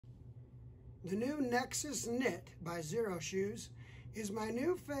The new Nexus Knit by Zero Shoes is my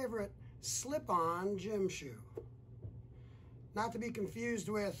new favorite slip-on gym shoe. Not to be confused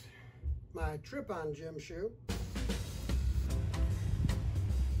with my trip-on gym shoe.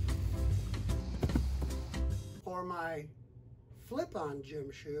 Or my flip-on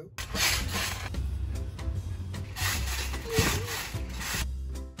gym shoe.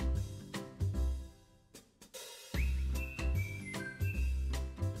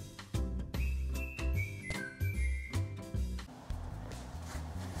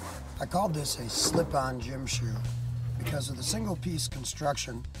 I called this a slip-on gym shoe because of the single-piece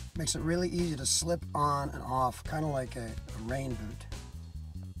construction. Makes it really easy to slip on and off, kind of like a rain boot.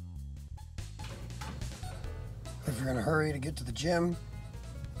 If you're in a hurry to get to the gym,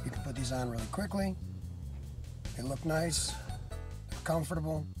 you can put these on really quickly. They look nice, they're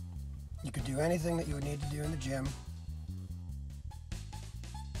comfortable. You could do anything that you would need to do in the gym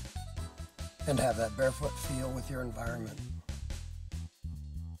and have that barefoot feel with your environment.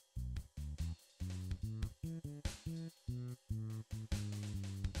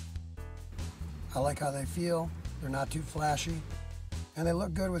 I like how they feel. They're not too flashy, and they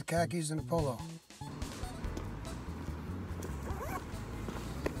look good with khakis and a polo.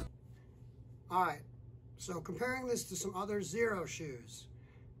 All right, so comparing this to some other Zero shoes,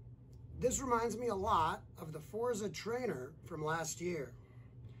 this reminds me a lot of the Forza Trainer from last year.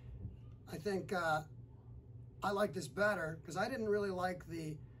 I think I like this better because I didn't really like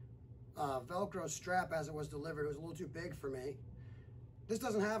the Velcro strap as it was delivered. It was a little too big for me. This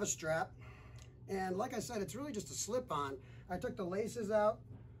doesn't have a strap. And like I said, it's really just a slip-on. I took the laces out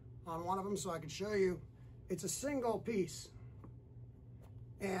on one of them so I could show you. It's a single piece.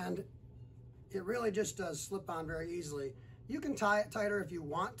 And it really just does slip on very easily. You can tie it tighter if you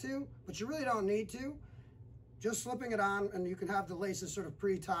want to, but you really don't need to. Just slipping it on, and you can have the laces sort of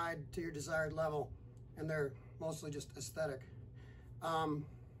pre-tied to your desired level, and they're mostly just aesthetic.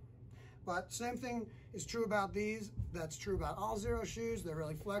 But same thing is true about these. That's true about all Zero shoes. They're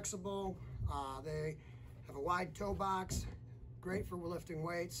really flexible. They have a wide toe box, great for lifting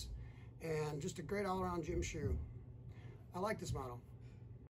weights, and just a great all-around gym shoe. I like this model.